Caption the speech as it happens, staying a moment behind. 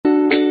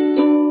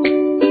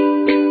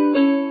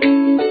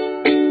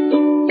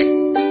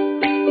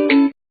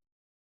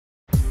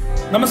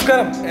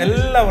നമസ്കാരം,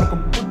 എല്ലാവർക്കും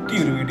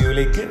പുതിയൊരു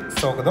വീഡിയോയിലേക്ക്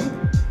സ്വാഗതം.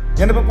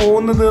 ഞാനിപ്പോൾ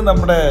പോകുന്നത്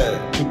നമ്മുടെ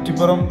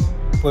കുറ്റിപ്പുറം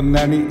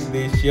പൊന്നാനി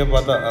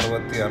ദേശീയപാത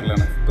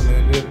 66-ലാണ്. ഇപ്പോൾ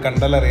നിങ്ങൾക്ക്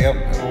കണ്ടാലറിയാം,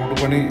 റോഡ്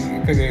പണി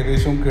ഒക്കെ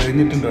ഏകദേശം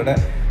കഴിഞ്ഞിട്ടുണ്ട്. ഇവിടെ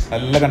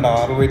നല്ല കണ്ട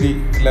 6 വരി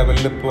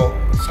ലെവലിൽ ഇപ്പോൾ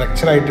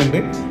സ്ട്രക്ചറായിട്ടുണ്ട്.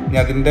 ഇനി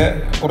അതിൻ്റെ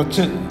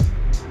കുറച്ച്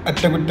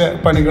അറ്റകുറ്റ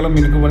പണികളും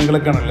മിനുക്ക്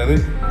പണികളൊക്കെയാണ് ഉള്ളത്.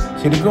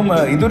 ശരിക്കും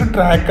ഇതൊരു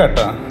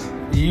ട്രാക്കാട്ടോ.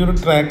 ഈ ഒരു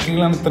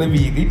ട്രാക്കിലാണ് ഇത്രയും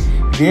വീതി.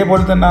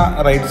 ഇതേപോലെ തന്നെ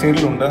റൈറ്റ്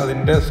സൈഡിലുണ്ട്.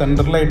 അതിൻ്റെ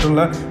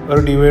സെൻട്രലായിട്ടുള്ള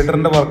ഒരു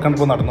ഡിവൈഡറിൻ്റെ വർക്കാണ്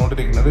ഇപ്പോൾ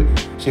നടന്നുകൊണ്ടിരിക്കുന്നത്.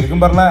 ശരിക്കും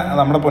പറഞ്ഞാൽ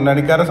നമ്മുടെ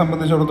പൊന്നാനിക്കാരെ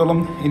സംബന്ധിച്ചിടത്തോളം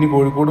ഇനി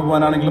കോഴിക്കോട്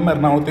പോകാനാണെങ്കിലും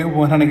എറണാകുളത്തേക്ക്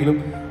പോകാനാണെങ്കിലും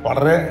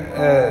വളരെ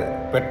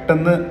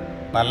പെട്ടെന്ന്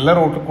നല്ല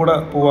റോട്ടിൽ കൂടെ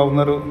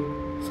പോകാവുന്നൊരു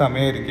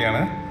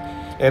സമയമായിരിക്കുകയാണ്.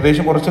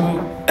 ഏകദേശം കുറച്ച്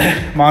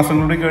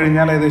മാസങ്ങൾ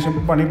കഴിഞ്ഞാൽ ഏകദേശം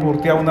പണി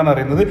പൂർത്തിയാവുമെന്നാണ്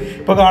അറിയുന്നത്.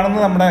 ഇപ്പോൾ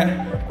കാണുന്നത് നമ്മുടെ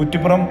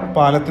കുറ്റിപ്പുറം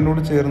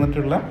പാലത്തിനോട്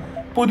ചേർന്നിട്ടുള്ള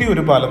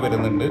പുതിയൊരു പാലം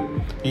വരുന്നുണ്ട്.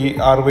 ഈ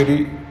 6 വരി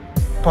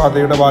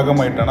പാതയുടെ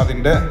ഭാഗമായിട്ടാണ്.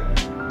 അതിൻ്റെ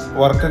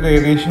വർക്കൊക്കെ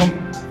ഏകദേശം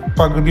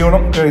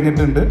പകുതിയോളം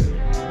കഴിഞ്ഞിട്ടുണ്ട്.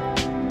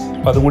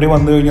 അപ്പം അതും കൂടി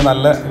വന്നു കഴിഞ്ഞാൽ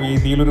നല്ല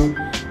രീതിയിലൊരു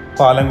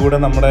പാലം കൂടെ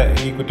നമ്മുടെ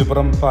ഈ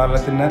കുറ്റിപ്പുറം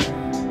പാലത്തിന്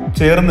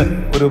ചേർന്ന്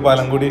ഒരു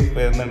പാലം കൂടി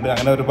വരുന്നുണ്ട്.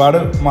 അങ്ങനെ ഒരുപാട്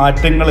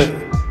മാറ്റങ്ങൾ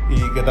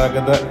ഈ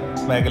ഗതാഗത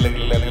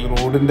മേഖലകളിൽ അല്ലെങ്കിൽ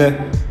റോഡിൻ്റെ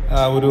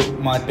ആ ഒരു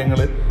മാറ്റങ്ങൾ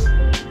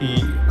ഈ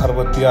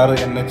 66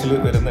 NH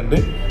വരുന്നുണ്ട്.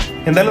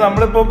 എന്തായാലും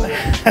നമ്മളിപ്പം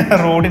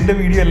റോഡിൻ്റെ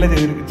വീഡിയോ അല്ല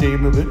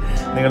ചെയ്യുന്നത്.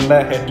 നിങ്ങളുടെ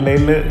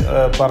ഹെഡ്ലൈനിൽ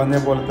പറഞ്ഞ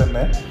പോലെ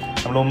തന്നെ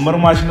നമ്മൾ ഉമ്മർ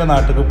മാഷിൻ്റെ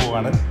നാട്ടിലേക്ക്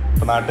പോവാണ്.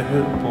 അപ്പോൾ നാട്ടിലേക്ക്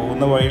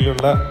പോകുന്ന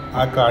വഴിയിലുള്ള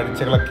ആ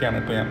കാഴ്ചകളൊക്കെയാണ്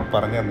ഇപ്പോൾ ഞാൻ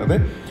പറഞ്ഞു തന്നത്.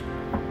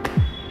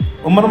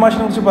 ഉമ്മർ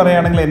മാഷിനെ കുറിച്ച്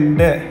പറയുകയാണെങ്കിൽ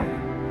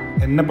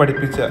എന്നെ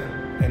പഠിപ്പിച്ച,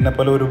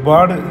 എന്നെപ്പോലെ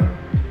ഒരുപാട്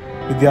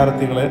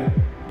വിദ്യാർത്ഥികളെ,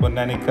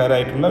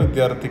 പൊന്നാനിക്കാരായിട്ടുള്ള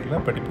വിദ്യാർത്ഥികളെ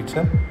പഠിപ്പിച്ച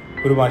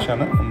ഒരു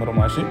മാഷാണ് ഉമ്മർ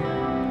മാഷ്.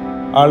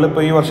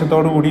 ആളിപ്പോൾ ഈ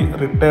വർഷത്തോടു കൂടി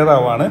റിട്ടയർഡ്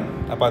ആവാണ്.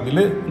 അപ്പോൾ അതിൽ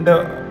എൻ്റെ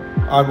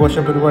ആഘോഷ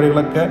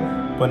പരിപാടികളൊക്കെ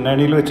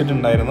പൊന്നാനിയിൽ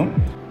വെച്ചിട്ടുണ്ടായിരുന്നു.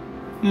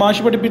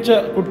 മാഷ് പഠിപ്പിച്ച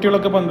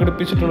കുട്ടികളൊക്കെ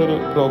പങ്കെടുപ്പിച്ചിട്ടുള്ളൊരു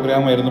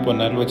പ്രോഗ്രാമായിരുന്നു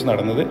പൊന്നാനിൽ വെച്ച്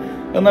നടന്നത്.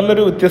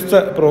 നല്ലൊരു വ്യത്യസ്ത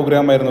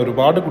പ്രോഗ്രാമായിരുന്നു.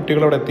 ഒരുപാട്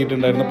കുട്ടികൾ അവിടെ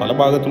എത്തിയിട്ടുണ്ടായിരുന്നു. പല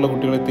ഭാഗത്തുള്ള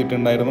കുട്ടികൾ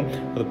എത്തിയിട്ടുണ്ടായിരുന്നു.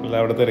 അതുപോലെ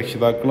അവിടുത്തെ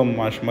രക്ഷിതാക്കളും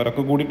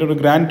മാഷ്മാരൊക്കെ കൂടിയിട്ടൊരു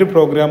ഗ്രാൻഡ്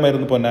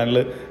പ്രോഗ്രാമായിരുന്നു പൊന്നാനിൽ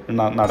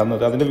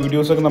നടന്നത്. അതിൻ്റെ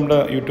വീഡിയോസൊക്കെ നമ്മുടെ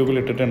യൂട്യൂബിൽ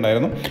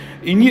ഇട്ടിട്ടുണ്ടായിരുന്നു.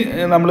 ഇനി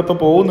നമ്മളിപ്പോൾ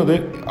പോകുന്നത്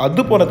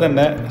അതുപോലെ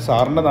തന്നെ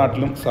സാറിൻ്റെ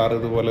നാട്ടിലും സാർ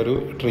ഇതുപോലൊരു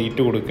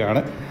ട്രീറ്റ്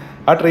കൊടുക്കുകയാണ്.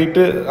 ആ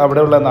ട്രീറ്റ്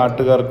അവിടെയുള്ള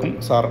നാട്ടുകാർക്കും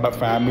സാറിൻ്റെ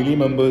ഫാമിലി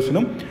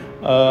മെമ്പേഴ്സിനും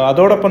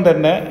അതോടൊപ്പം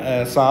തന്നെ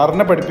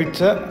സാറിനെ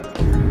പഠിപ്പിച്ച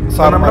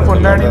നമ്മുടെ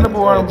പൊന്നാനിയിൽ നിന്ന്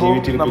പോകാൻ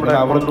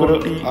അവർക്കൊരു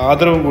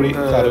ആദരവും കൂടി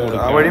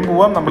ആ വഴിയും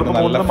പോവാം. നമ്മളിപ്പോൾ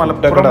പോകുന്നത്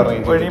മലപ്പുറം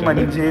വഴി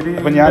മഞ്ചേരി.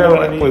 അപ്പം ഞാൻ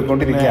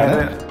പോയിക്കൊണ്ടിരിക്കുകയാണ്.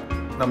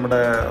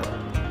 നമ്മുടെ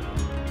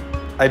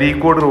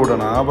അരീക്കോട്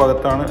റോഡാണ്, ആ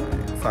ഭാഗത്താണ്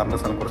സാറിൻ്റെ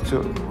സ്ഥലം. കുറച്ച്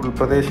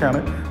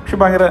ഉൾപ്രദേശമാണ്, പക്ഷെ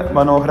ഭയങ്കര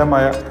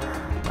മനോഹരമായ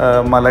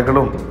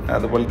മലകളും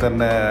അതുപോലെ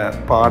തന്നെ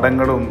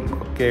പാടങ്ങളും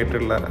ഒക്കെ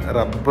ആയിട്ടുള്ള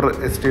റബ്ബർ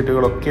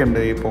എസ്റ്റേറ്റുകളൊക്കെ ഉണ്ട്.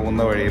 ഈ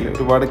പോകുന്ന വഴിയിൽ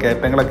ഒരുപാട്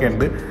കയറ്റങ്ങളൊക്കെ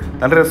ഉണ്ട്.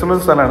 നല്ല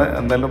രസമുള്ളൊരു സ്ഥലമാണ്.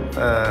 എന്തായാലും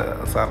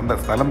സാറിൻ്റെ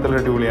സ്ഥലം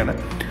നല്ല അടിപൊളിയാണ്.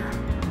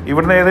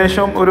 ഇവിടുന്ന്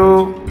ഏകദേശം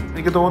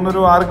എനിക്ക്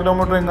തോന്നുന്നൊരു 6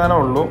 കിലോമീറ്റർ എങ്ങാനേ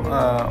ഉള്ളൂ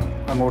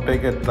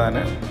അങ്ങോട്ടേക്ക് എത്താൻ.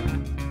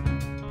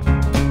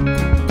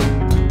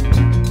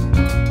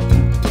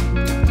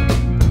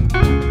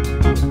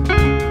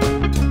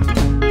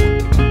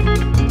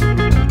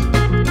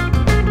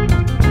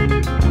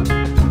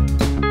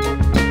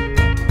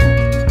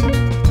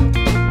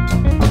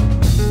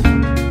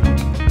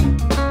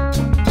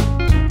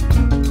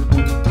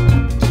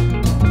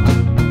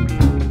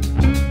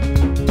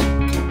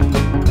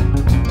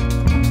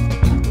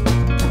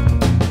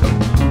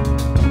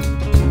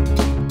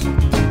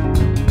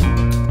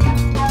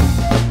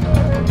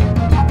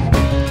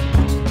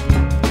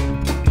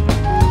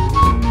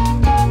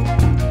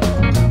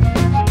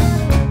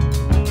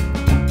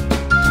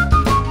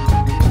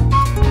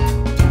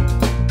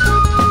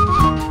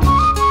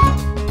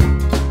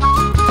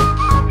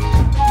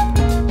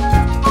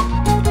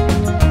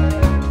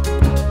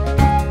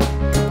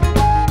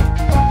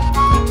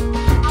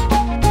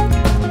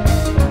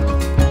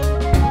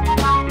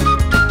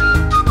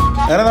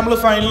 അങ്ങനെ നമ്മൾ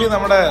ഫൈനലി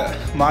നമ്മുടെ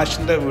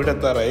മാഷിൻ്റെ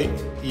വീടെത്താറായി.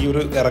 ഈ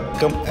ഒരു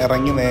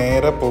ഇറങ്ങി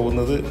നേരെ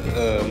പോകുന്നത്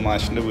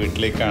മാഷിൻ്റെ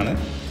വീട്ടിലേക്കാണ്.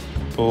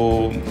 അപ്പോൾ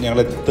ഞങ്ങൾ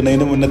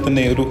എത്തുന്നതിന് മുന്നേ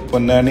തന്നെ ഒരു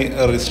പൊന്നാനി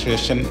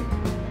രജിസ്ട്രേഷൻ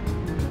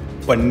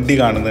വണ്ടി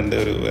കാണുന്നുണ്ട്.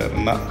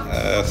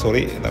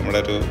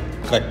 നമ്മുടെ ഒരു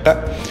കറക്റ്റ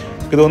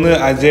ഇതൊന്ന്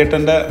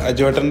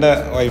അജുവേട്ടൻ്റെ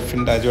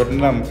വൈഫിൻ്റെ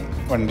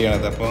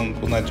വണ്ടിയാണത്.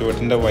 അപ്പം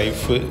അജുവേട്ടൻ്റെ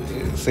വൈഫ്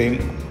സെയിം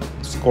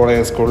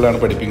സ്കൂളിലാണ്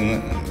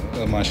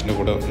പഠിപ്പിക്കുന്നത് മാഷിൻ്റെ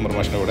കൂടെ, ഉമ്മർ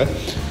മാഷിൻ്റെ കൂടെ.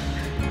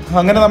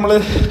 അങ്ങനെ നമ്മൾ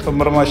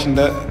ഉമ്മർ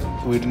മാഷിൻ്റെ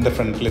വീടിൻ്റെ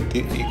ഫ്രണ്ടിലെത്തി.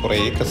 ഈ കുറേ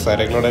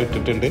കസേരകളോടെ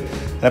ഇട്ടിട്ടുണ്ട്.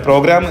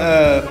 പ്രോഗ്രാം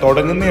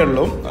തുടങ്ങുന്നേ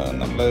ഉള്ളൂ.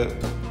 നമ്മൾ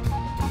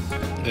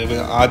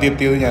ആദ്യം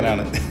എത്തിയത്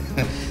ഞാനാണ്.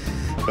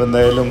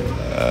 എന്തായാലും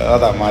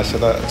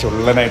മാഷത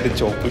ചുള്ളനായിട്ട്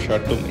ചോപ്പ്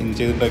ഷർട്ടും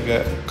ഇഞ്ചിൻ്റെയൊക്കെ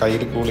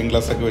കയ്യിൽ കൂളിംഗ്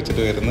ഗ്ലാസ്സൊക്കെ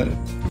വെച്ചിട്ട് വരുന്നത്.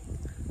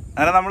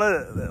 അങ്ങനെ നമ്മൾ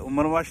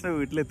ഉമ്മർ മാഷിൻ്റെ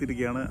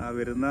വീട്ടിലെത്തിയിരിക്കുകയാണ്. ആ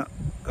വരുന്ന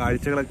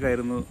കാഴ്ചകളൊക്കെ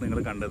ആയിരുന്നു നിങ്ങൾ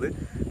കണ്ടത്.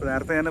 അപ്പോൾ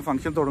നേരത്തെ ഞാൻ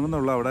ഫംഗ്ഷൻ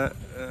തുടങ്ങുന്നുള്ളൂ.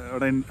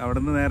 അവിടെ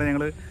നിന്ന് നേരെ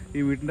ഞങ്ങൾ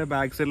ഈ വീട്ടിൻ്റെ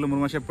ബാക്ക് സൈഡിൽ ഉമ്മർ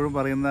മാഷ് എപ്പോഴും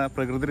പറയുന്ന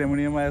പ്രകൃതി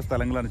രമണീയമായ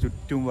സ്ഥലങ്ങളാണ്.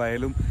 ചുറ്റും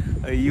വയലും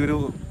ഈ ഒരു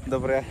എന്താ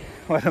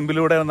പറയുക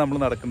വരമ്പിലൂടെയാണ് നമ്മൾ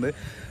നടക്കുന്നത്.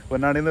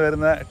 പൊന്നാനിയിൽ നിന്ന്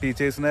വരുന്ന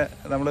ടീച്ചേഴ്സിനെ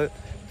നമ്മൾ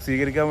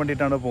സ്വീകരിക്കാൻ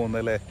വേണ്ടിയിട്ടാണ്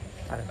പോകുന്നത് അല്ലേ.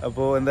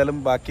 അപ്പോൾ എന്തായാലും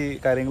ബാക്കി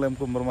കാര്യങ്ങൾ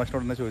നമുക്ക് ഉമ്മർ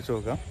മാഷിനോട് തന്നെ ചോദിച്ചു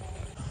നോക്കാം.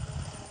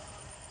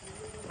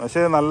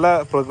 പക്ഷേ നല്ല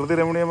പ്രകൃതി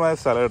രമണീയമായ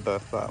സ്ഥലം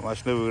കേട്ടോ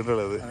മാഷിന്റെ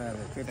വീടുള്ളത്.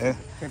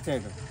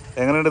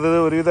 എങ്ങനെയുണ്ട്? ഇത്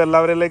ഒരുവിധം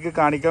എല്ലാവരിലേക്ക്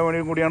കാണിക്കാൻ വേണ്ടി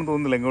കൂടിയാണ്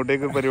തോന്നുന്നില്ല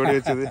ഇങ്ങോട്ടേക്ക് പരിപാടി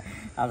വെച്ചത്.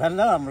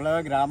 അതല്ല, നമ്മളെ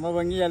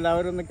ഗ്രാമഭംഗി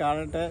എല്ലാവരും ഒന്ന്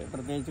കാണട്ടെ.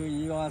 പ്രത്യേകിച്ച്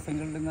ഈ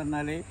മാസങ്ങളിൽ എന്ന്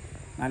പറഞ്ഞാൽ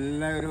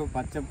നല്ല ഒരു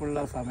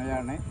പച്ചപ്പുള്ള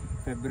സമയമാണ്.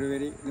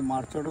 ഫെബ്രുവരി, ഇത്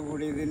മാർച്ചോട്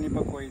കൂടി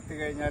ഇതിനിപ്പോൾ കൊയ്ത്ത്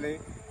കഴിഞ്ഞാൽ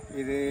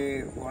ഇത്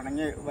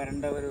ഉണങ്ങി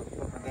വരേണ്ട ഒരു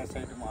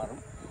പ്രദേശമായിട്ട് മാറും.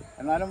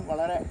 എന്നാലും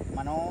വളരെ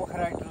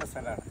മനോഹരമായിട്ടുള്ള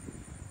സ്ഥലമാണ്.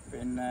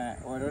 പിന്നെ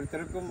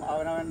ഓരോരുത്തർക്കും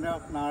അവനവൻ്റെ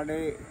നാട്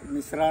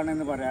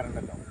മിശ്രാണെന്ന്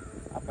പറയാറുണ്ടല്ലോ.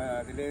 അപ്പോൾ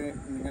അതിൽ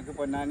നിങ്ങൾക്ക്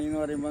പൊന്നാനി എന്ന്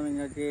പറയുമ്പോൾ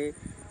നിങ്ങൾക്ക്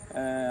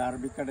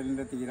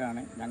അറബിക്കടലിൻ്റെ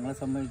തീരാണ്. ഞങ്ങളെ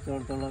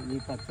സംബന്ധിച്ചിടത്തോളം ഈ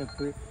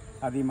പച്ചപ്പ്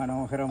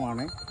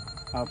അതിമനോഹരമാണ്.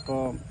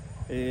 അപ്പോൾ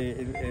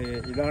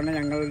ഇതാണ്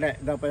ഞങ്ങളുടെ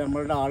ഇതപ്പോൾ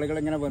നമ്മളുടെ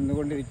ആളുകളിങ്ങനെ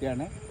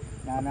വന്നുകൊണ്ടിരിക്കുകയാണ്.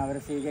 ഞാൻ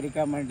അവരെ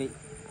സ്വീകരിക്കാൻ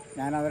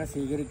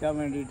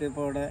വേണ്ടിയിട്ട്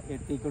ഇപ്പോൾ ഇവിടെ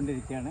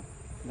എത്തിക്കൊണ്ടിരിക്കുകയാണ്.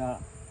 ഇതാ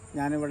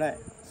ഞാനിവിടെ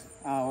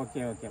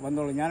ഓക്കെ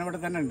വന്നോളൂ, ഞാനിവിടെ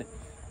തന്നെ ഉണ്ട്.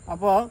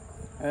 അപ്പോൾ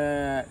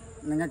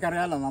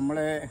നിങ്ങൾക്കറിയാമല്ലോ, നമ്മൾ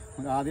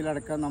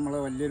ആദ്യമടക്കം നമ്മൾ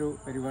വലിയൊരു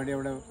പരിപാടി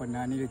അവിടെ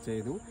പൊന്നാനിയിൽ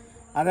ചെയ്തു.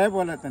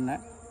 അതേപോലെ തന്നെ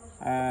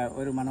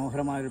ഒരു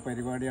മനോഹരമായൊരു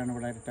പരിപാടിയാണ്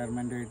ഇവിടെ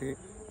റിട്ടയർമെൻറ്റായിട്ട്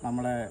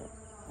നമ്മളെ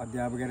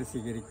അധ്യാപകരെ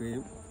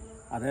സ്വീകരിക്കുകയും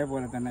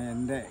അതേപോലെ തന്നെ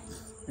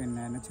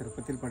എന്നെ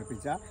ചെറുപ്പത്തിൽ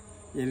പഠിപ്പിച്ച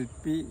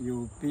LP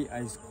UP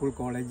ഹൈസ്കൂൾ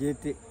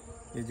കോളേജിയേറ്റ്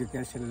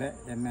എഡ്യൂക്കേഷനിലെ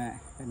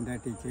എൻ്റെ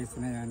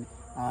ടീച്ചേഴ്സിനെ ഞാൻ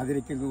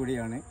ആദരിക്കുന്നത്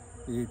കൂടിയാണ്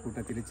ഈ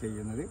കൂട്ടത്തിൽ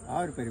ചെയ്യുന്നത്. ആ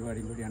ഒരു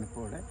പരിപാടിയും കൂടിയാണ്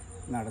ഇപ്പോൾ ഇവിടെ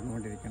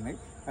നടന്നുകൊണ്ടിരിക്കുന്നത്.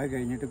 അത്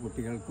കഴിഞ്ഞിട്ട്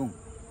കുട്ടികൾക്കും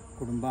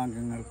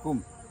കുടുംബാംഗങ്ങൾക്കും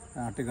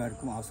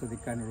നാട്ടുകാർക്കും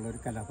ആസ്വദിക്കാനുള്ള ഒരു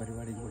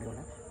കലാപരിപാടിയും കൂടി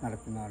ഇവിടെ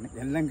നടക്കുന്നതാണ്.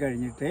 എല്ലാം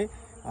കഴിഞ്ഞിട്ട്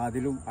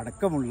അതിലും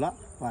അടക്കമുള്ള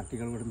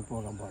പാർട്ടികൾ ഇവിടുന്ന്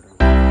പോകാൻ പാടുള്ളൂ.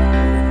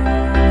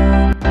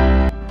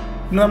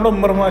 പിന്നെ നമ്മുടെ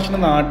ഉമ്മർ മാഷിൻ്റെ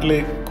നാട്ടിൽ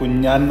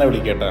കുഞ്ഞാൻ എന്നാ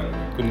വിളിക്കട്ടെ,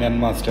 കുഞ്ഞാൻ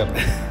മാസ്റ്റർ.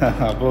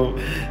 അപ്പോൾ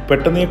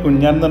പെട്ടെന്ന് ഈ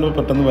കുഞ്ഞാൻ എന്ന് പറഞ്ഞപ്പോൾ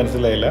പെട്ടെന്ന്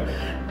മനസ്സിലായില്ല.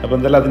 അപ്പോൾ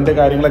എന്തായാലും അതിൻ്റെ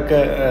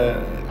കാര്യങ്ങളൊക്കെ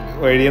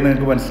വഴിയെ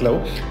നിങ്ങൾക്ക്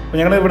മനസ്സിലാവും. അപ്പോൾ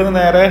ഞങ്ങൾ ഇവിടുന്ന്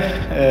നേരെ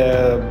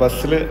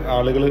ബസ്സിൽ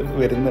ആളുകൾ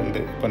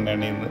വരുന്നുണ്ട്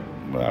പൊന്നാനിയിൽ നിന്ന്.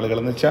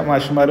 ആളുകളെന്ന് വെച്ചാൽ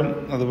മാഷന്മാരും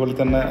അതുപോലെ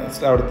തന്നെ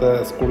അവിടുത്തെ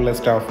സ്കൂളിലെ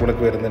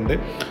സ്റ്റാഫുകളൊക്കെ വരുന്നുണ്ട്.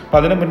 അപ്പോൾ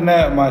അതിന് മുന്നേ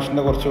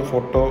മാഷിൻ്റെ കുറച്ച്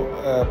ഫോട്ടോ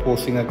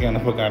പോസ്റ്റിംഗ് ഒക്കെയാണ്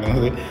ഇപ്പോൾ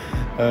കാണുന്നത്.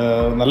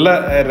 നല്ല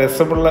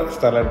രസമുള്ള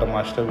സ്ഥലമായിട്ട്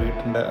മാഷിൻ്റെ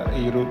വീട്ടിൻ്റെ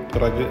ഈ ഒരു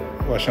പിറക്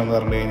വശം എന്ന്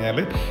പറഞ്ഞു കഴിഞ്ഞാൽ.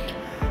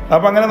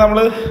 അപ്പോൾ അങ്ങനെ നമ്മൾ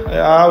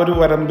ആ ഒരു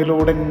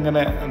വരമ്പിലൂടെ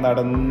ഇങ്ങനെ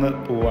നടന്ന്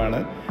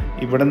പോവാണ്.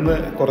 ഇവിടുന്ന്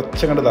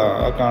കുറച്ചങ്ങോട്ട്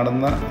ആ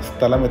കാണുന്ന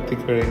സ്ഥലം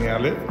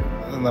എത്തിക്കഴിഞ്ഞാൽ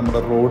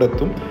നമ്മുടെ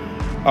റോഡെത്തും.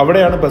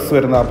 അവിടെയാണ് ബസ്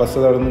വരുന്നത്. ആ ബസ്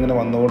അവിടെ നിന്ന് ഇങ്ങനെ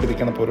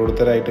വന്നുകൊണ്ടിരിക്കണം. അപ്പോൾ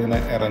ഓരോരുത്തരായിട്ട് ഇങ്ങനെ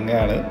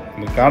ഇറങ്ങുകയാണ്.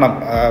 നമുക്ക് കാണാം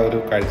ആ ഒരു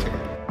കാഴ്ചകൾ.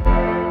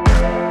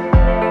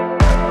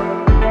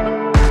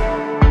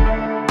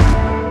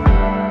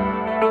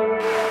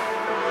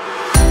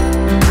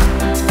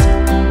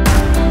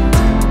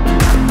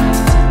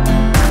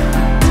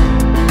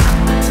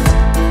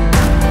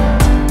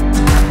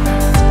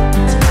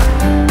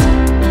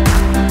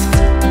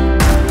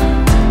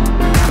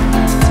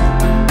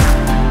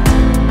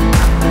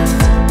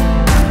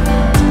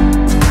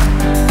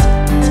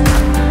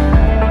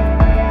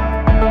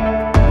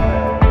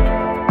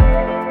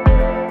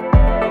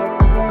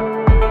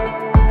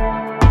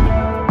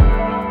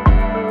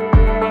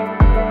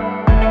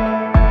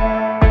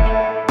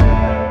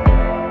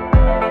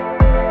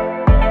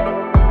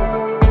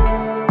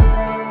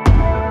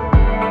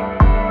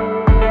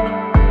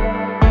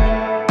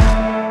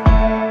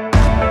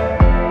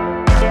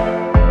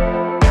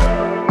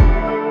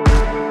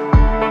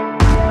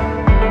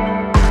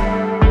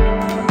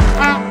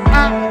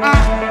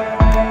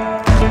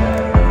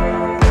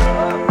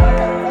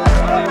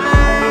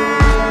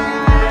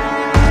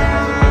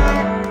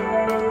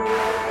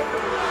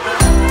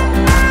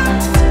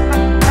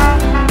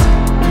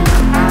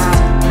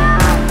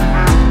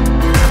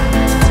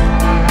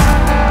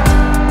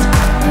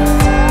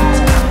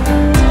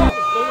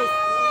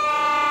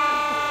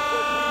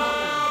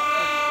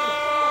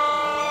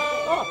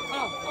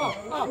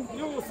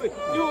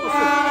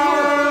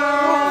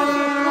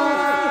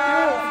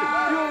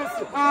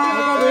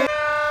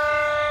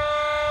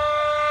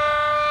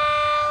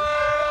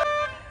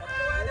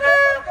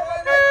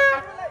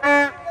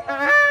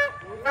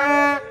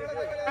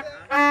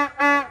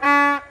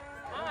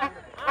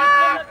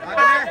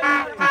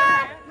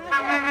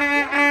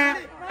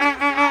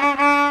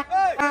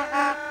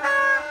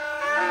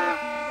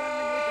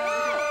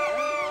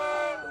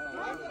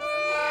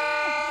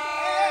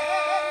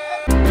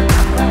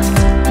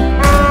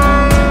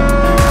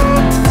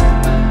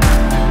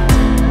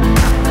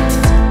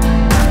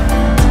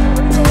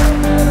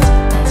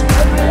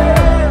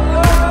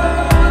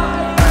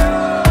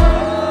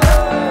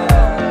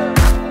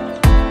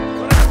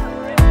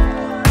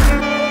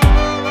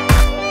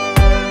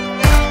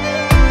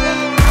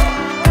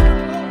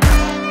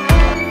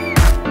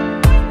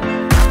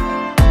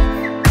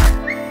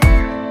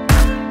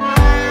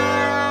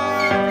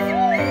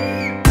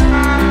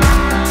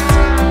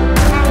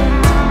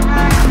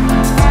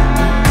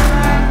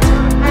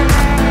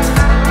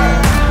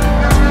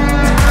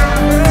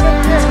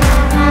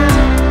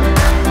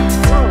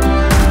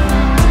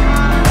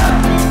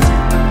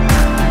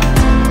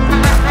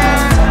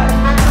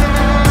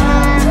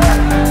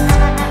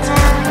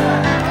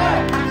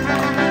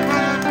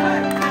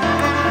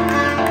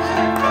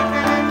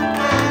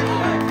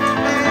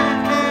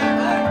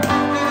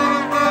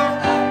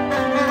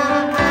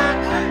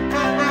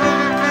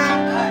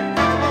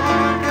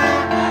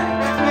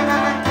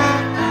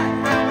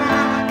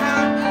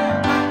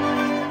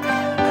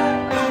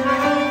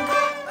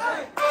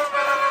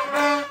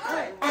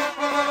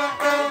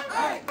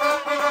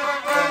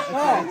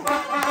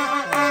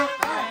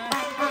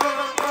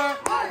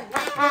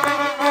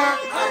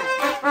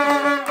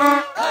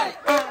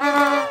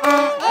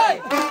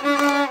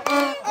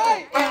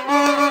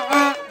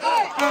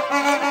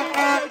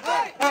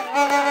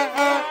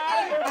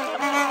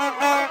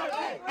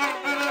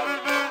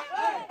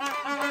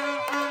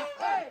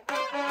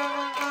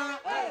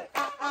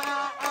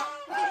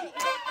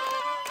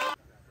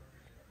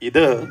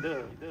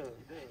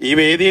 ഈ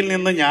വേദിയിൽ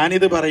നിന്ന്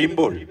ഞാനിത്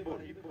പറയുമ്പോൾ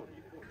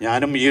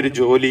ഞാനും ഈ ഒരു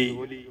ജോലി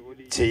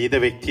ചെയ്ത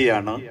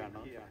വ്യക്തിയാണ്.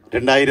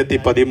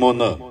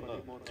 2013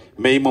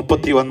 മെയ്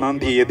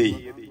 31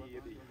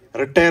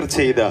 റിട്ടയർ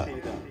ചെയ്ത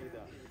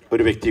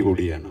ഒരു വ്യക്തി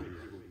കൂടിയാണ്.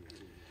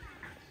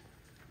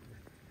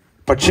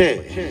 പക്ഷേ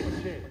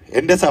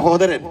എൻ്റെ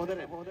സഹോദരൻ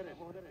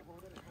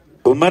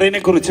ഉമറിനെ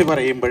കുറിച്ച്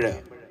പറയുമ്പോൾ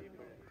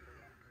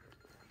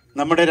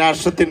നമ്മുടെ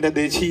രാഷ്ട്രത്തിൻ്റെ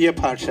ദേശീയ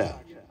ഭാഷ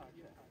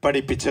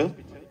പഠിപ്പിച്ച്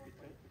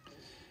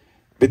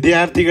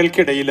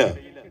വിദ്യാർത്ഥികൾക്കിടയിൽ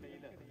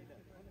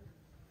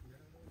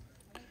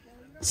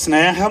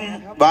സ്നേഹം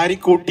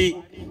വാരിക്കൂട്ടി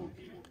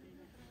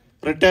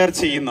റിട്ടയർ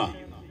ചെയ്യുന്ന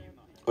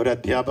ഒരു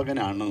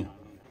അധ്യാപകനാണ്.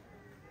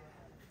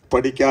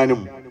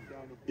 പഠിക്കാനും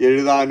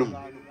എഴുതാനും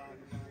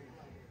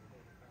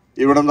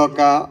ഇവിടെ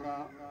നിന്നൊക്കെ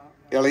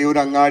ഇളയൂർ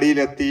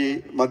അങ്ങാടിയിലെത്തി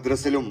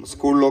മദ്രസിലും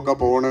സ്കൂളിലൊക്കെ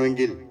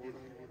പോകണമെങ്കിൽ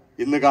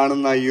ഇന്ന്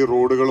കാണുന്ന ഈ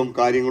റോഡുകളും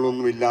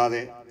കാര്യങ്ങളൊന്നും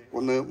ഇല്ലാതെ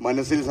ഒന്ന്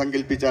മനസ്സിൽ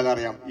സങ്കല്പിച്ചാൽ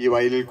അറിയാം ഈ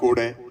വയലിൽ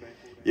കൂടെ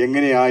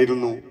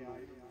എങ്ങനെയായിരുന്നു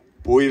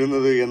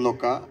പോയിരുന്നത്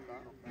എന്നൊക്കെ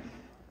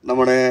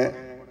നമ്മുടെ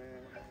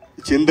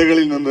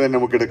ചിന്തകളിൽ നിന്ന് തന്നെ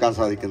നമുക്ക് എടുക്കാൻ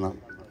സാധിക്കുന്ന.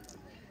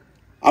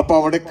 അപ്പോൾ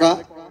അവിടെയൊക്കെ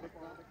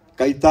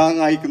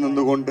കൈത്താങ്ങായി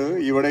നിന്നുകൊണ്ട്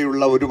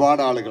ഇവിടെയുള്ള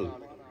ഒരുപാട് ആളുകൾ,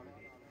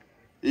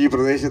 ഈ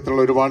പ്രദേശത്തുള്ള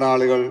ഒരുപാട്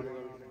ആളുകൾ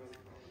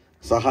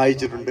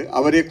സഹായിച്ചിട്ടുണ്ട്.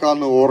 അവരെയൊക്കെ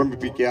ഒന്ന്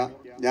ഓർമ്മിപ്പിക്കുക,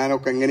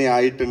 ഞാനൊക്കെ എങ്ങനെ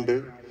ആയിട്ടുണ്ട്,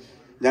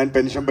 ഞാൻ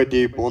പെൻഷൻ പറ്റി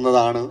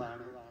പോകുന്നതാണ്.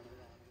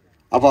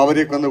 അപ്പോൾ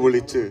അവരെയൊക്കെ ഒന്ന്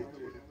വിളിച്ച്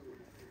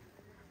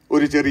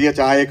ഒരു ചെറിയ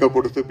ചായയൊക്കെ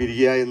കൊടുത്ത്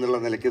പിരിയുക എന്നുള്ള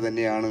നിലയ്ക്ക്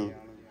തന്നെയാണ്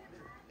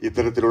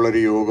ഇത്തരത്തിലുള്ളൊരു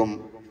യോഗം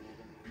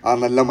ആ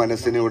നല്ല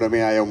മനസ്സിന്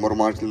ഉടമയായ ഉമർ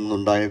മാഷിൽ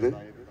നിന്നുണ്ടായത്.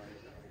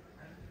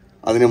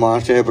 അതിന്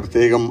മാഷയെ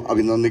പ്രത്യേകം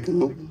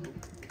അഭിനന്ദിക്കുന്നു.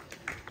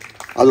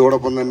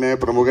 അതോടൊപ്പം തന്നെ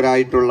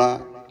പ്രമുഖരായിട്ടുള്ള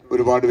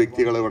ഒരുപാട്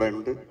വ്യക്തികൾ ഇവിടെ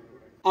ഉണ്ട്.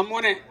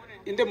 അമ്മോനെ,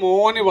 എൻ്റെ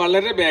മോന്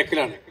വളരെ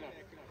ബാക്കിലാണ്.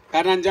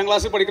 കാരണം 5ാം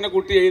ക്ലാസ്സിൽ പഠിക്കുന്ന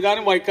കുട്ടി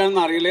എഴുതാനും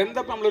വായിക്കാനൊന്നും അറിയില്ല.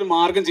 എന്താ നമ്മളൊരു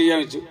മാർഗം ചെയ്യാൻ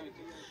വെച്ചു.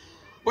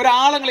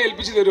 ഒരാളെ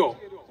ഏൽപ്പിച്ച് തരുമോ?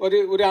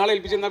 ഒരാളെ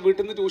ഏൽപ്പിച്ച് എന്നാൽ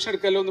വീട്ടിൽ നിന്ന് ട്യൂഷൻ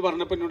എടുക്കാമല്ലോ എന്ന്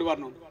പറഞ്ഞപ്പോൾ എന്നോട്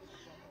പറഞ്ഞു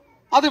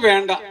അത്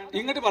വേണ്ട,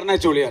 ഇങ്ങോട്ട്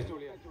പറഞ്ഞാച്ചോളിയാർ.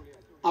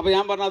 അപ്പൊ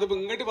ഞാൻ പറഞ്ഞു അത്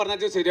ഇങ്ങോട്ട്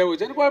പറഞ്ഞാൽ ശരിയാവും.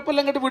 ചോദിച്ചാൽ കുഴപ്പമില്ല,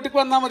 ഇങ്ങോട്ട് വീട്ടിൽ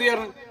വന്നാൽ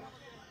മതിയായിരുന്നു.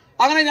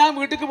 അങ്ങനെ ഞാൻ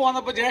വീട്ടിൽ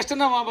പോന്നപ്പോൾ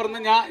ജ്യേഷ്ഠൻ്റെ അമ്മ പറഞ്ഞു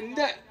ഞാൻ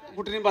എൻ്റെ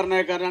കുട്ടീനെയും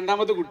പറഞ്ഞേക്കാൻ,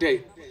 2ാമത്തെ കുട്ടിയായി.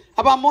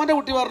 അപ്പൊ അമ്മോന്റെ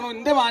കുട്ടി പറഞ്ഞു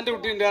എൻ്റെ മാൻ്റെ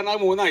കുട്ടി ഉണ്ട്,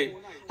 കാരണം 3ആയി.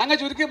 അങ്ങനെ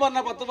ചുരുക്കി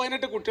പറഞ്ഞാൽ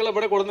 10-18 കുട്ടികളെ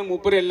ഇവിടെ കൊടുന്ന്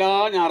മൂപ്പര് എല്ലാ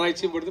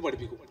ഞായറാഴ്ചയും ഇവിടുന്ന്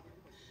പഠിപ്പിക്കും.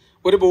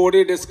 ഒരു ബോർഡ്,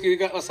 ഡെസ്ക്,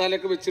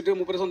 മസാലയൊക്കെ വെച്ചിട്ട്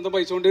മൂപ്പര് സ്വന്തം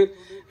പൈസ കൊണ്ട്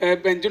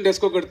ബെഞ്ചും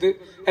ഡെസ്കൊക്കെ എടുത്ത്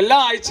എല്ലാ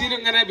ആഴ്ചയിലും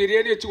ഇങ്ങനെ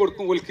ബിരിയാണി വെച്ച്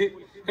കൊടുക്കും. ഒലിക്ക്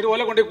എന്നിട്ട്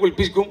ഓലെ കൊണ്ട്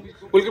കുളിപ്പിക്കും,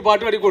 ഒലിക്ക്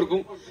പാട്ട് പാടി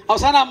കൊടുക്കും.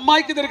 അവസാനം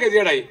അമ്മായിക്ക് ഇതൊരു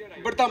ഗതികേടായി.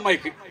 ഇവിടുത്തെ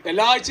അമ്മായിക്ക്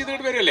എല്ലാ ആഴ്ചയും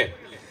ഇങ്ങോട്ട് വരികയല്ലേ.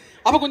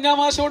 അപ്പൊ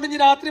കുഞ്ഞാമാശോട് ഇനി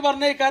രാത്രി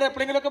പറഞ്ഞേക്കാരെ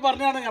എപ്പോഴെങ്കിലുമൊക്കെ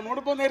പറഞ്ഞാണ്,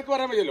 നമ്മോടിപ്പോൾ നേർക്ക്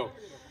പറയാൻ വയ്യല്ലോ.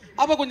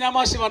 അപ്പൊ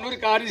കുഞ്ഞാമാശി പറഞ്ഞു ഒരു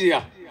കാര്യം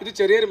ചെയ്യാം, ഇത്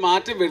ചെറിയൊരു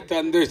മാറ്റം വരുത്താൻ.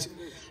 എന്താ വെച്ച്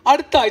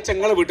അടുത്ത ആഴ്ച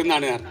ഞങ്ങളെ വീട്ടിൽ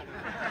നിന്നാണ് ഞാൻ.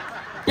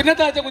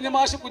 പിന്നത്തെ ആഴ്ച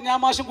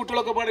കുഞ്ഞാമാശും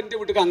കുട്ടികളൊക്കെ പാടെ എൻ്റെ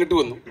വീട്ടിൽ അങ്ങോട്ട്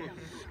വന്നു.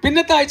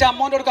 പിന്നത്തെ ആഴ്ച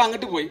അമ്മോൻ്റെ അടുക്ക്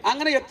അങ്ങോട്ട് പോയി.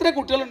 അങ്ങനെ എത്ര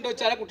കുട്ടികളുണ്ടോ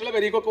വെച്ചാൽ കുട്ടികളെ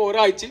വരികൊക്കെ ഓരോ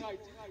ആഴ്ച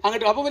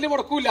അങ്ങോട്ട്. അപ്പോൾ വലിയ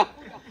മുടക്കൂല.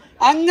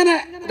 അങ്ങനെ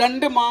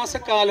 2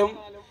 മാസക്കാലം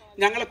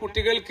ഞങ്ങളെ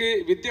കുട്ടികൾക്ക്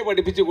വിദ്യ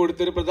പഠിപ്പിച്ചു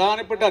കൊടുത്തൊരു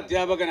പ്രധാനപ്പെട്ട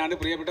അധ്യാപകനാണ്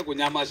പ്രിയപ്പെട്ട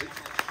കുഞ്ഞാമാശ്.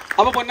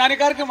 അപ്പോൾ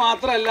പൊന്നാനിക്കാർക്ക്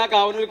മാത്രമല്ല,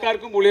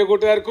 കാവനൂർക്കാർക്കും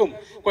പുളിയക്കോട്ടുകാർക്കും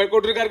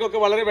കോഴിക്കോട്ടുകാർക്കും ഒക്കെ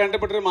വളരെ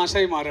വേണ്ടപ്പെട്ട ഒരു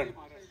മാഷായി മാറാണ്.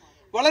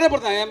 വളരെ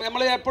പ്രധാനം.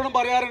 നമ്മൾ എപ്പോഴും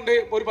പറയാറുണ്ട്,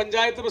 ഒരു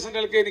പഞ്ചായത്ത്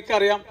പ്രസിഡന്റുകൾക്ക്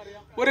എനിക്കറിയാം,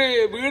 ഒരു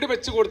വീട്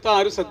വെച്ച് കൊടുത്താൽ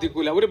ആരും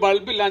ശ്രദ്ധിക്കൂല. ഒരു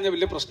ബൾബില്ലാഞ്ഞാൽ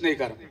വലിയ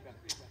പ്രശ്നമായിക്കാരം.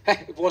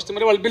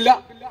 പോസ്റ്റുമേൽ ബൾബില്ല,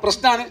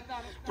 പ്രശ്നമാണ്.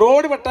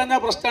 റോഡ് വെട്ടാഞ്ഞാൽ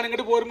പ്രശ്നമാണ്.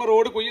 ഇങ്ങോട്ട് പോരുമ്പോൾ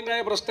റോഡ്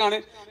കുഴിയുണ്ടായ പ്രശ്നമാണ്.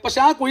 പക്ഷെ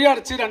ആ കുഴി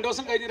അടച്ച് 2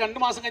 ദിവസം കഴിഞ്ഞ് 2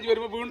 മാസം കഴിഞ്ഞ്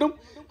വരുമ്പോൾ വീണ്ടും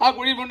ആ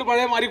കുഴി വീണ്ടും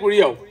പഴയ മാതിരി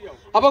കുഴിയാവും.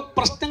 അപ്പൊ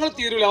പ്രശ്നങ്ങൾ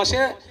തീരൂല.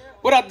 പക്ഷെ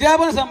ഒരു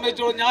അധ്യാപകനെ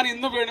സംബന്ധിച്ചോളം ഞാൻ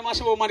ഇന്ന് വേണുമാശ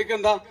ബഹുമാനിക്കുക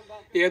എന്താ,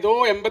 ഏതോ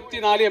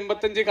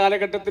 84-85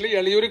 കാലഘട്ടത്തിൽ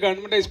എളിയൂർ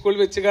ഗവൺമെന്റ് ഹൈസ്കൂളിൽ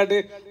വെച്ചുകാട്ട്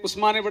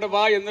ഉസ്മാൻ ഇവിടെ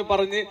വാ എന്ന്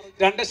പറഞ്ഞ്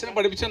 2 അക്ഷരം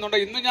പഠിപ്പിച്ചെന്നുണ്ടോ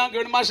ഇന്ന് ഞാൻ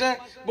ഗവൺമാഷെ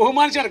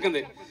ബഹുമാനിച്ച്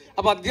നടക്കുന്നത്.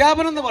 അപ്പൊ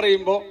അധ്യാപനം എന്ന്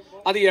പറയുമ്പോൾ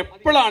അത്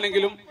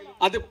എപ്പോഴാണെങ്കിലും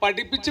അത്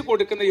പഠിപ്പിച്ചു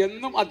കൊടുക്കുന്ന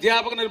എന്നും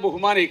അധ്യാപകന് ഒരു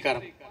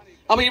ബഹുമാനീകാരം.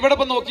 അപ്പൊ ഇവിടെ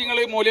ഇപ്പൊ നോക്കി നിങ്ങൾ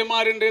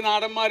മൂല്യന്മാരുണ്ട്,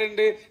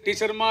 നാടന്മാരുണ്ട്,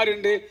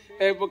 ടീച്ചർമാരുണ്ട്,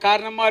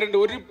 കാരണന്മാരുണ്ട്,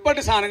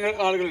 ഒരുപാട് സാധനങ്ങൾ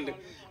ആളുകളുണ്ട്.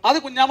 അത്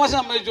കുഞ്ഞാമാശെ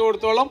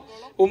സംബന്ധിച്ചിടത്തോളം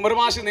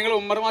നിങ്ങൾ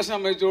ഉമ്മർ മാഷിനെ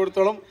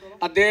സംബന്ധിച്ചിടത്തോളം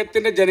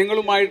അദ്ദേഹത്തിന്റെ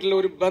ജനങ്ങളുമായിട്ടുള്ള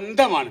ഒരു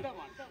ബന്ധമാണ്.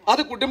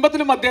 അത്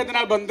കുടുംബത്തിലും അദ്ദേഹത്തിന്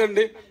ആ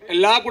ബന്ധമുണ്ട്.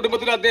 എല്ലാ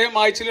കുടുംബത്തിലും അദ്ദേഹം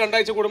ആഴ്ചയിൽ 2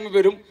 ആഴ്ച കുടുംബം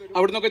വരും.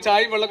 അവിടുന്നൊക്കെ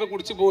ചായയും വെള്ളമൊക്കെ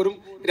കുടിച്ച് പോരും.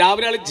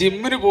 രാവിലെ ആൾ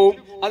ജിമ്മിന് പോവും,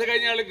 അത്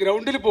കഴിഞ്ഞ ആൾ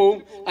ഗ്രൗണ്ടിൽ പോവും.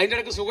 അതിൻ്റെ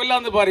ഇടയ്ക്ക്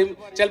സുഖമില്ലാന്ന് പറയും,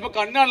 ചിലപ്പോൾ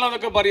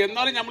കണ്ണാണല്ലാന്നൊക്കെ പറയും.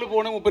 എന്നാലും നമ്മൾ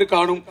പോകണ മുപ്പര്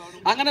കാണും.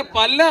 അങ്ങനെ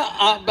പല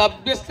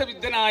അഭ്യസ്ത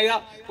വിദ്യനായ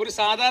ഒരു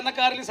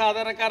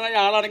സാധാരണക്കാരായ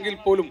ആളാണെങ്കിൽ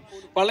പോലും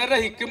വളരെ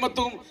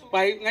ഹിക്കുമത്തും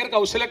ഭയങ്കര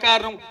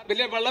കൗശലക്കാരനും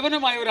വലിയ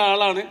വിളവനുമായ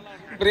ഒരാളാണ്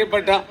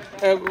പ്രിയപ്പെട്ട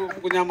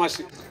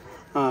കുഞ്ഞാമാഷ്.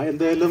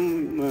 എന്തായാലും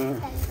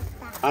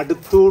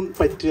അടുത്തൂൺ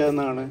പറ്റുക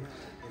എന്നാണ്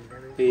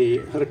ഈ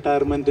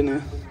റിട്ടയർമെൻറ്റിന്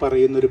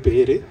പറയുന്നൊരു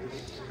പേര്.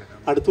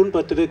 അടുത്തൂൺ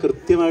പറ്റൽ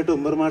കൃത്യമായിട്ട്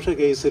ഉമ്മർ മാഷ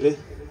കേസിൽ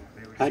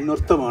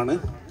അന്വർത്ഥമാണ്.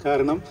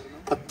 കാരണം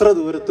അത്ര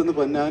ദൂരത്തുനിന്ന്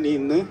പൊന്നാനി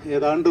ഇന്ന്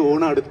ഏതാണ്ട്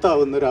ഊണ്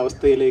അടുത്താവുന്ന ഒരു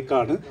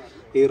അവസ്ഥയിലേക്കാണ്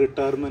ഈ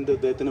റിട്ടയർമെൻറ്റ്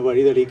അദ്ദേഹത്തിന്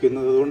വഴി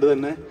തെളിയിക്കുന്നത്. അതുകൊണ്ട്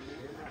തന്നെ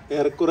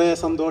ഏറെക്കുറെ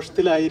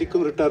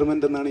സന്തോഷത്തിലായിരിക്കും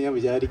റിട്ടയർമെൻറ്റ് എന്നാണ് ഞാൻ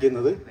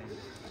വിചാരിക്കുന്നത്.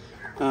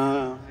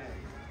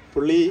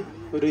 പുള്ളി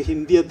ഒരു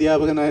ഹിന്ദി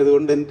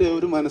അധ്യാപകനായതുകൊണ്ട് എൻ്റെ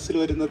ഒരു മനസ്സിൽ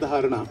വരുന്ന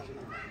ധാരണ,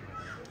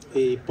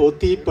 ഈ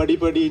പോത്തി പടി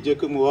പടി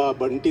ജഗുമുവ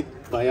പണ്ഡിത്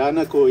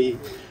ഭയാനക് ഹോയി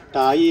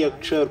ടായി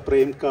അക്ഷർ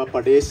പ്രേം കാ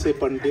പടേസെ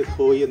പണ്ഡിത്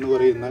ഹോയ് എന്ന്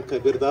പറയുന്ന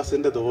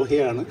കബീർദാസിൻ്റെ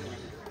ദോഹയാണ്.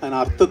 അതിന്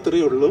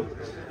അർത്ഥത്രയേ ഉള്ളൂ.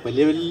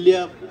 വലിയ വലിയ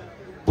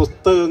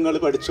പുസ്തകങ്ങൾ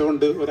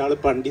പഠിച്ചുകൊണ്ട് ഒരാൾ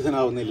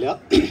പണ്ഡിതനാവുന്നില്ല.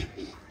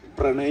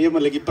 പ്രണയം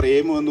അല്ലെങ്കിൽ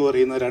പ്രേമം എന്ന്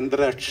പറയുന്ന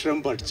 2 അക്ഷരം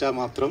പഠിച്ചാൽ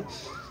മാത്രം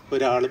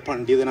ഒരാൾ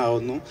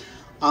പണ്ഡിതനാവുന്നു.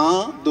 ആ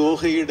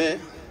ദോഹയുടെ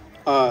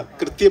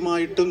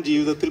കൃത്യമായിട്ടും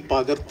ജീവിതത്തിൽ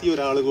പകർത്തിയ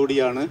ഒരാൾ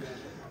കൂടിയാണ്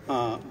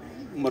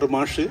ഉമ്മർ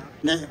മാഷ്.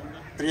 എൻ്റെ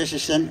പ്രിയ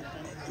ശിഷ്യൻ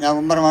ഞാൻ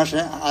ഉമ്മർ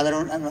മാഷെ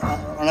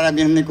വളരെ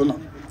അഭിനന്ദിക്കുന്നു.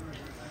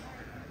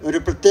 ഒരു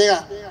പ്രത്യേക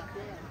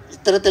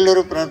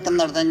ഇത്തരത്തിലുള്ളൊരു പ്രവർത്തനം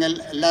നടത്തുമെങ്കിൽ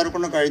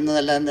എല്ലാവർക്കും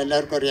കഴിയുന്നതല്ല എന്ന്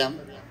എല്ലാവർക്കും അറിയാം.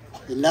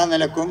 എല്ലാ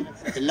നിലക്കും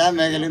എല്ലാ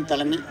മേഖലയും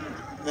തിളങ്ങി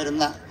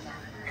വരുന്ന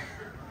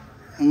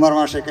ഉമ്മർ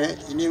മാഷയ്ക്ക്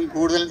ഇനിയും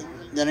കൂടുതൽ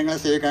ജനങ്ങളെ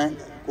സേവിക്കാൻ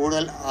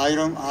കൂടുതൽ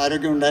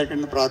ആരോഗ്യം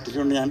ഉണ്ടായിരിക്കുമെന്ന്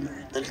പ്രാർത്ഥിച്ചുകൊണ്ട് ഞാൻ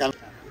തൽക്കാലം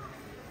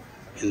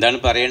എന്താണ്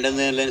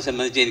പറയേണ്ടതെന്നുള്ളതിനെ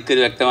സംബന്ധിച്ച്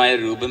എനിക്കൊരു വ്യക്തമായ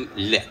രൂപം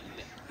ഇല്ല.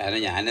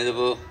 കാരണം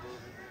ഞാനിതിപ്പോൾ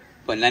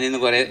പൊന്നാനിൽ നിന്ന്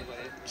കുറേ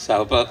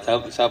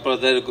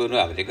സഹപ്രവർത്തകർക്ക്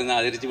അവരൊക്കെ ഒന്ന്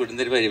ആദരിച്ച്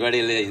വിടുന്നൊരു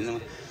പരിപാടിയല്ലേ. ഇന്ന്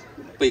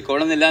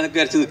പൊയ്ക്കോളുന്നില്ല എന്നൊക്കെ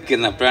വിചാരിച്ച്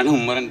നിൽക്കുന്നത്. അപ്പോഴാണ്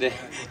ഉമ്മറിൻ്റെ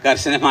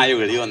കർശനമായ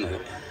വിളി വന്നത്.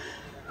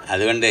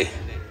 അതുകൊണ്ട്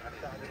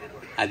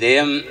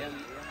അദ്ദേഹം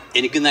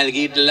എനിക്ക്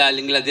നൽകിയിട്ടുള്ള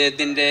അല്ലെങ്കിൽ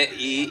അദ്ദേഹത്തിൻ്റെ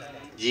ഈ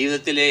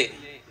ജീവിതത്തിലെ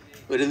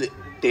ഒരു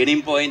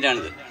ടേണിംഗ്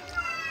പോയിൻ്റാണിത്.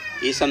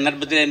 ഈ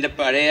സന്ദർഭത്തിൽ എൻ്റെ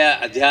പഴയ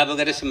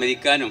അധ്യാപകരെ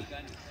സ്മരിക്കാനും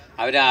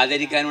അവരെ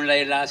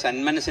ആദരിക്കാനുണ്ടായുള്ള ആ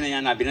സന്മനസ്സിനെ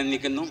ഞാൻ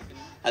അഭിനന്ദിക്കുന്നു.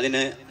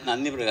 അതിന്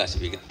നന്ദി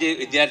പ്രകാശിപ്പിക്കുന്നു.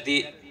 വിദ്യാർത്ഥി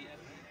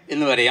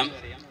എന്ന് പറയാം.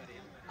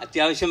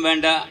 അത്യാവശ്യം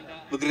വേണ്ട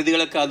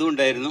വികൃതികളൊക്കെ അതും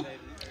ഉണ്ടായിരുന്നു.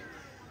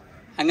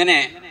 അങ്ങനെ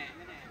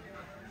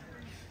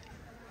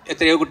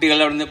എത്രയോ കുട്ടികൾ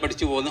അവിടെ നിന്ന്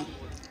പഠിച്ചു പോന്നു.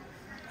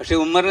 പക്ഷേ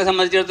ഉമ്മറിനെ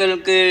സംബന്ധിച്ചിടത്തോളം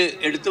എനിക്ക്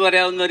എടുത്തു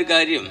പറയാവുന്ന ഒരു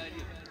കാര്യം,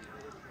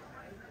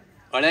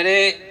 വളരെ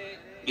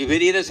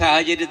വിപരീത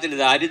സാഹചര്യത്തിൽ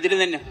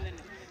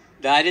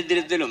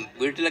ദാരിദ്ര്യത്തിലും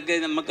വീട്ടിലൊക്കെ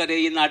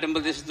നമുക്കറിയാം, ഈ നാട്ടിൻ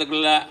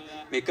പ്രദേശത്തുള്ള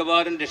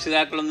മിക്കവാറും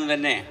രക്ഷിതാക്കളൊന്നും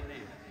തന്നെ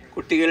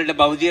കുട്ടികളുടെ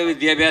ഭൗതിക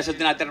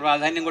വിദ്യാഭ്യാസത്തിന് അത്ര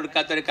പ്രാധാന്യം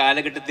കൊടുക്കാത്തൊരു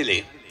കാലഘട്ടത്തിൽ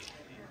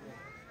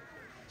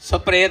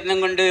സ്വപ്രയത്നം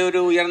കൊണ്ട് ഒരു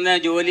ഉയർന്ന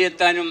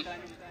ജോലിയെത്താനും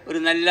ഒരു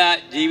നല്ല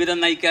ജീവിതം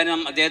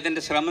നയിക്കാനും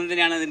അദ്ദേഹത്തിൻ്റെ ശ്രമം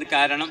തന്നെയാണ് അതിന്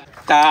കാരണം.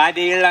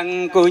 താരിളം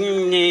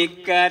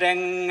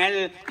കുഞ്ഞിക്കരങ്ങൾ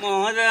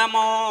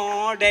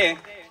മോദമോടെ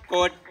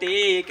കൊട്ടി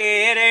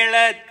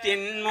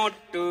കേരളത്തിൻ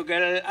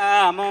മുട്ടുകൾ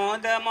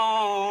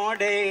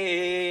ആമോദമോടെ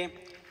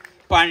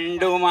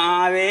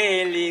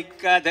പണ്ടുമാവേലി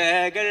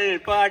കഥകൾ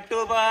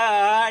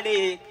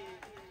പാട്ടുപാടി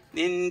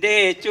നിന്റെ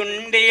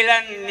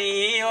ചുണ്ടിലന്നീ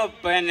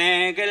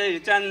ഒപ്പനകൾ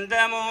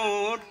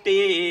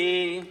ചന്തമൂട്ടി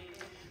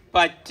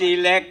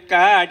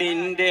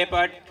പച്ചിലക്കാടിൻ്റെ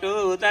പട്ടു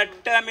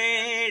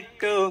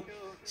തട്ടമിട്ടു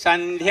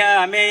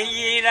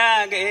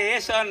സന്ധ്യാമെയിലാകെ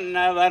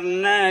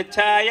സ്വർണ്ണവർണ്ണ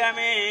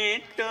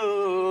ഛായമിട്ടു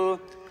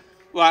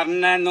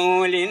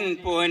വർണ്ണനൂലിൻ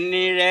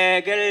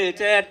പൊന്നിഴകൾ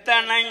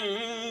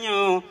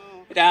ചേർത്തണഞ്ഞു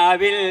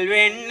രാവിൽ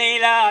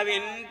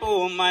വെണ്ണിലാവിൻ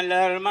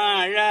പൂമലർ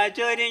മഴ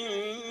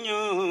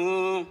ചൊരിഞ്ഞു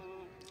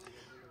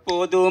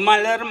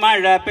പുതുമലർ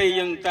മഴ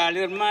പെയ്യും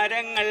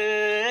തളിർമരങ്ങൾ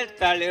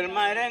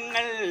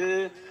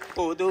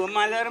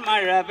പുതുമലർ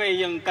മഴ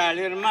പെയ്യും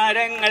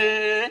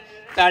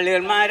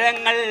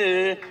തളിർമരങ്ങൾ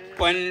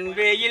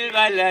പൊൻവെയിൽ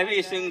വല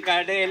വീശും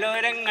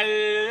കടലോരങ്ങൾ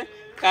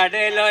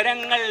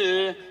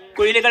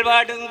കുയിലുകൾ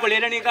പാടും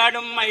കുളിരണി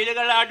കാടും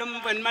മയിലുകളാടും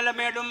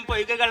പൊന്മലമേടും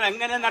പൊയ്കകൾ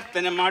അങ്ങനെ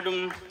നർത്തനമാടും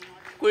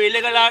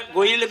കുയിലുകൾ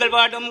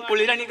പാടും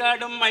കുളിരണി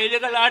കാടും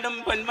മയിലുകളാടും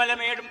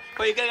പൊന്മലമേടും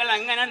പൊയ്കകൾ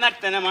അങ്ങനെ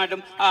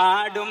നർത്തനമാടും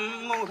ആടും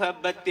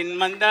മുഹബത്തിൻ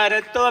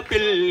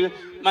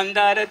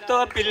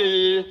മന്ദാരത്തോപ്പിൽ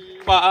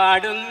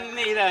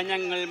പാടുന്നിത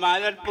ഞങ്ങൾ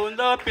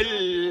മലർപ്പൂന്തോപ്പിൽ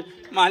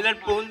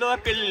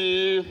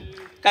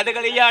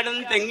കഥകളിയാടും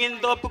തെങ്ങിൻ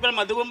തോപ്പുകൾ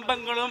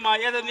മധുകുംഭങ്ങളും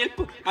ആയത്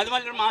നിൽപ്പു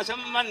മധുമലർ മാസം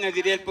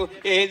വന്നെതിരേൽപ്പു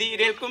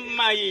ഏതിരേൽക്കും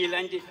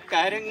മയിലഞ്ചി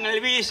കരങ്ങൾ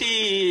വീശി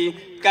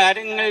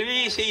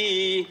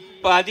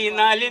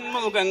 14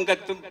 മുഖം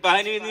കത്തും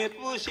പനിനീർ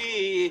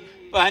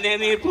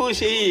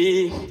പൂശി.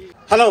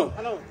 ഹലോ,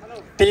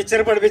 ടീച്ചർ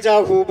പഠിപ്പിച്ച ആ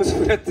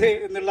ഹൂബ്സൂരത്ത്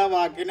എന്നുള്ള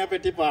വാക്കിനെ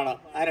പറ്റി പാടാം.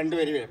 ആ 2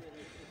 വരി വേണം.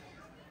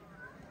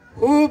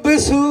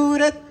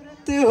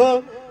 ഹൂബ്സൂരത്ത് ഹോ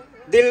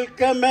ദിൽ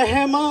ക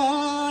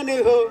മെഹമാൻ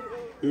ഹോ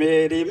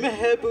മേരി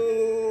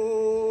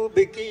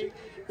മെഹബൂബ് की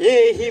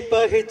यही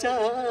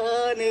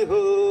पहचान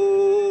हो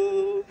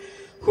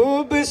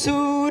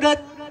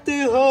खूबसूरत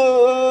हो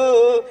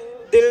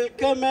दिल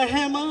का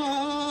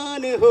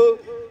मेहमान हो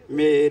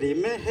मेरी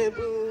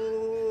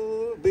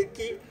महबूब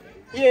की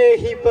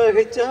यही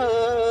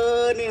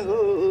पहचान हो.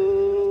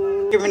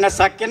 പിന്നെ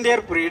സെക്കൻഡ് ഇയർ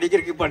പ്രീ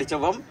ഡിഗ്രിക്ക്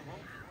പഠിച്ചപ്പം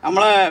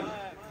നമ്മളെ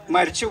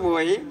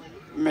മരിച്ചുപോയി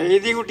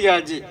മെയ്തീൻകുട്ടി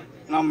ഹാജി,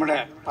 നമ്മുടെ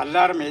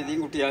പല്ലാർ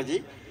മെയ്തീൻകുട്ടി ഹാജി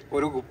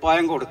ഒരു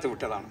കുപ്പായം കൊടുത്തു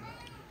വിട്ടതാണ്.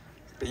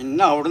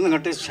 പിന്നെ അവിടെ നിന്ന്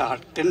ഇങ്ങോട്ട്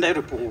ഷർട്ടിൻ്റെ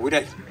ഒരു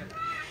പൂരായി.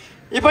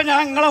 ഇപ്പം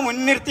ഞങ്ങളെ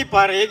മുൻനിർത്തി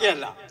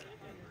പറയുകയല്ല,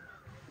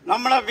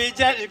 നമ്മളെ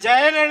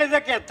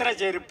ജയലളിതയ്ക്ക് എത്ര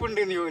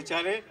ചെരുപ്പുണ്ടെന്ന്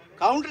ചോദിച്ചാൽ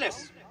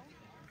കൗണ്ട്ലെസ്.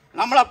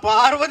 നമ്മളെ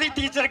പാർവതി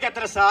ടീച്ചർക്ക്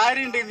എത്ര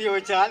സാരി ഉണ്ടെന്ന്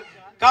ചോദിച്ചാൽ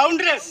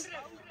കൗണ്ട്ലെസ്.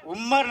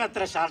 ഉമ്മറിന്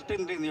എത്ര ഷർട്ട്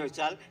ഉണ്ടെന്ന്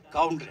ചോദിച്ചാൽ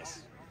കൗണ്ട്ലെസ്.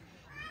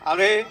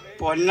 അത്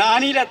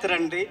പൊന്നാനിയിൽ എത്ര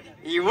ഉണ്ട്,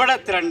 ഇവിടെ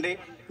എത്ര ഉണ്ട്.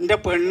 എൻ്റെ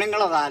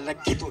പെണ്ണുങ്ങളത്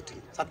അലക്കി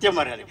തോറ്റുന്നു. സത്യം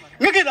പറയാൻ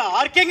നിങ്ങൾക്ക് ഇത്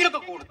ആർക്കെങ്കിലും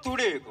ഒക്കെ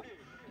കൊടുത്തുകൂടെ ചോദിക്കും.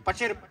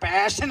 പക്ഷെ ഒരു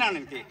പാഷനാണ്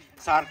എനിക്ക്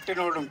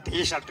ഷർട്ടിനോടും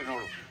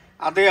ടീഷർട്ടിനോടും.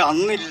 അത്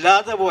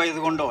അന്നില്ലാതെ പോയത്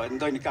കൊണ്ടോ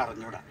എന്തോ എനിക്ക്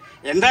അറിഞ്ഞൂടാ.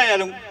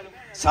 എന്തായാലും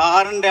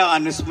സാറിൻ്റെ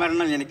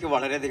അനുസ്മരണം എനിക്ക്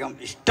വളരെയധികം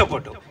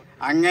ഇഷ്ടപ്പെട്ടു.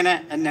 അങ്ങനെ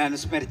എന്നെ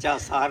അനുസ്മരിച്ച ആ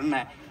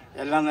സാറിനെ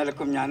എല്ലാ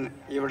നിലക്കും ഞാൻ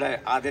ഇവിടെ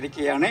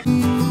ആദരിക്കുകയാണ്.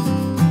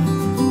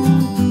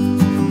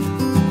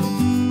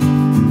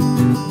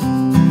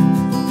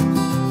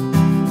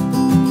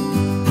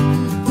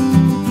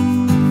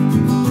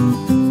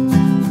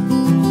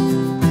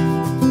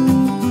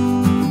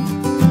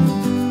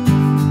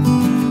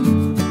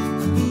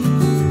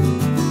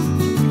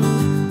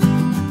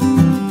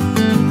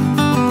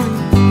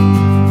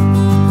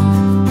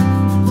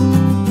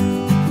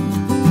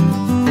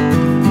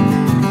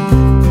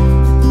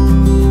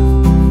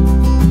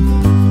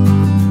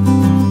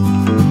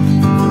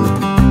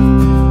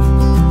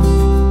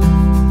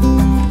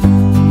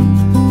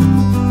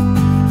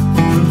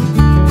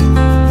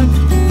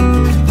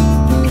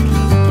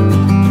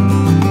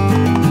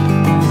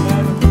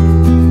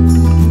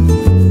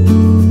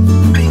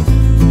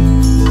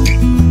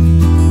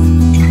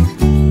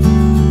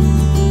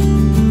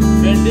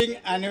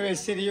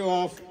 Anniversary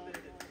of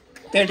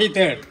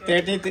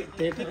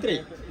 33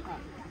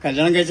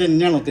 കല്യാണം കഴിച്ച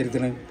തന്നെയാണോ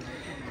തിരുത്തുന്നത്?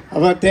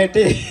 അപ്പോൾ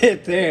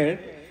 33rd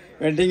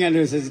wedding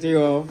anniversary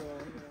of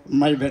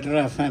my better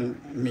half and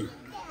me.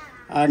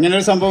 അങ്ങനെ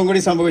ഒരു സംഭവം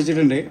കൂടി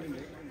സംഭവിച്ചിട്ടുണ്ട്.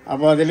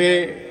 അപ്പോൾ അതിൽ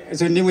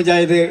സുന്നി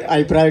മുജാഹിദ്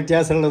അഭിപ്രായ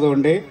വ്യത്യാസം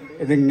ഉള്ളതുകൊണ്ട്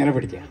ഇതിങ്ങനെ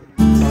പിടിക്കാം.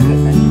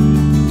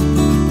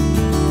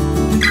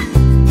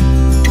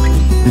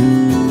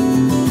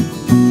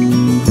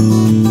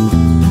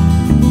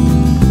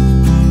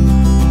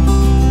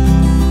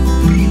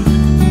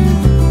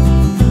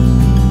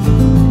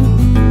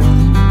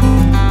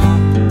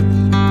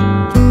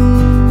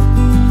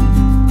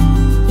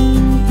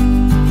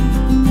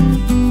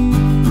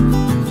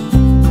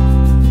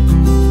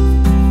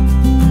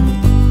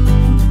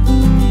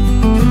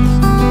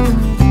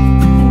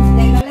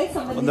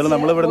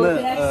 നമ്മളിവിടുന്ന്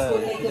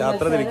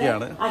യാത്ര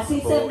തിരിക്കുകയാണ്.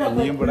 അപ്പോൾ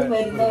ഇനിയും ഇവിടെ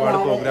ഒരുപാട്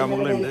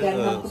പ്രോഗ്രാമുകളുണ്ട്.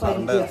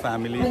 സാറിൻ്റെ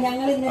ഫാമിലി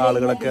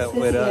ആളുകളൊക്കെ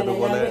വരിക,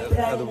 അതുപോലെ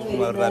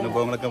അവരുടെ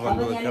അനുഭവങ്ങളൊക്കെ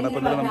പങ്കുവെക്കുകയാണ്.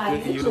 അപ്പോൾ നമുക്ക്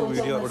ഈ ഒരു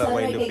വീഡിയോ ഇവിടെ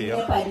വൈൻഡപ്പ്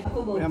ചെയ്യാം.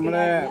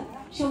 നമ്മുടെ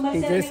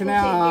ടീച്ചേഴ്സിനെ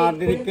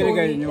ആദരിക്കൽ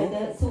കഴിഞ്ഞു.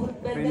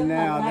 പിന്നെ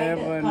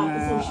അതേപോലെ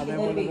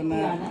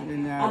തന്നെ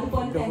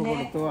ഫുഡൊക്കെ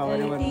കൊടുത്തു. അവർ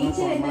വന്നു.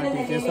 നമ്മുടെ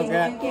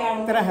ടീച്ചേഴ്സൊക്കെ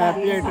ഇത്ര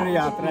ഹാപ്പി ആയിട്ടൊരു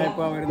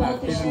യാത്രയായപ്പോൾ അവർ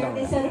നടത്തിയിട്ടുണ്ടാവും.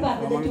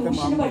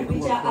 നമ്മൾക്ക് ഫുഡും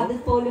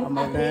കൊടുത്തു.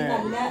 നമ്മളുടെ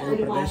ഈ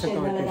പ്രദേശമൊക്കെ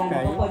അവർക്ക്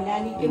ഇഷ്ടമായി.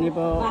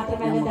 ഇനിയിപ്പോൾ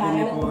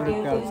ഒരു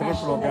കൾച്ചറൽ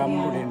പ്രോഗ്രാമും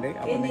കൂടിയുണ്ട്.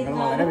 അപ്പോൾ നിങ്ങൾ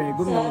വളരെ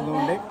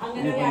വൈകുന്നുള്ളതുകൊണ്ട്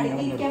ഇനിയിപ്പോൾ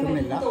നിങ്ങൾ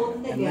നിർത്തുന്നില്ല.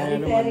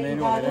 എന്തായാലും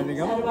വന്നതിന്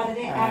വളരെയധികം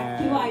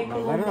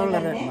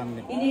വളരെ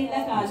നന്ദി.